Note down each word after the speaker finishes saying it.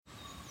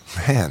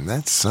Man,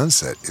 that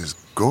sunset is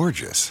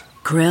gorgeous.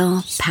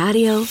 Grill,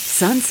 patio,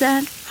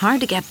 sunset.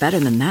 Hard to get better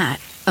than that.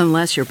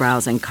 Unless you're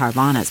browsing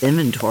Carvana's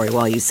inventory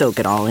while you soak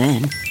it all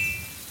in.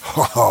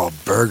 Oh,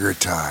 burger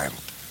time.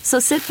 So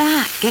sit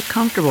back, get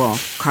comfortable.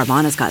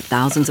 Carvana's got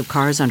thousands of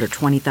cars under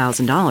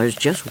 $20,000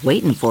 just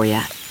waiting for you.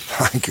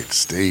 I could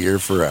stay here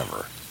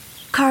forever.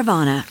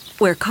 Carvana,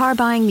 where car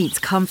buying meets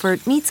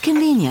comfort meets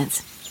convenience.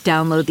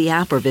 Download the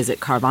app or visit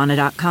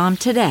Carvana.com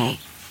today.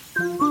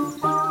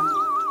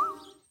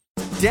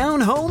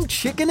 Down home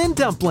chicken and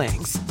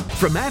dumplings.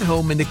 From at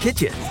home in the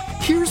kitchen,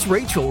 here's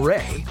Rachel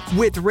Ray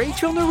with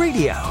Rachel on the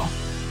Radio.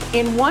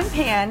 In one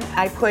pan,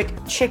 I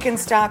put chicken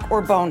stock or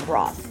bone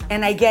broth,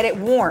 and I get it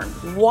warm.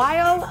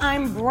 While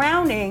I'm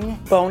browning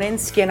bone-in,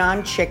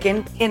 skin-on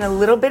chicken in a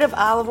little bit of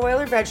olive oil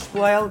or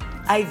vegetable oil,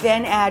 I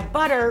then add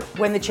butter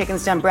when the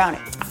chicken's done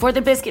browning. For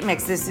the biscuit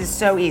mix, this is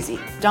so easy.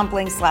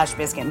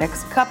 Dumpling/biscuit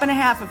mix, 1.5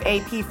 cups of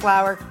AP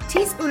flour, 1.5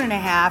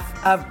 teaspoons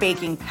of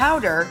baking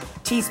powder,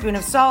 teaspoon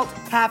of salt,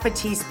 1/2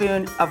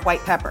 teaspoon of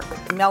white pepper,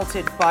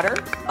 melted butter,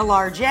 a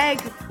large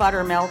egg,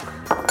 buttermilk,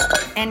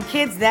 and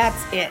kids, that's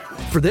it.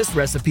 For this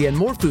recipe and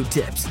more food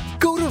tips,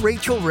 go to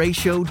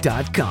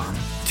RachelRayShow.com.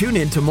 Tune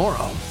in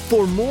tomorrow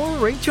for more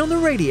Rachel on the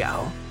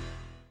Radio.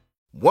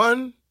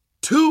 1,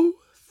 2,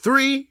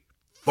 3,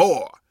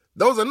 4.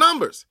 Those are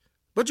numbers,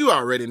 but you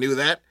already knew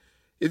that.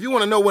 If you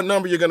want to know what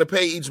number you're going to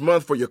pay each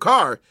month for your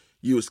car,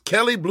 use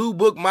Kelley Blue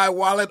Book My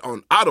Wallet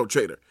on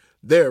AutoTrader.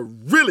 They're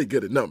really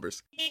good at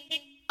numbers.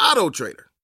 AutoTrader.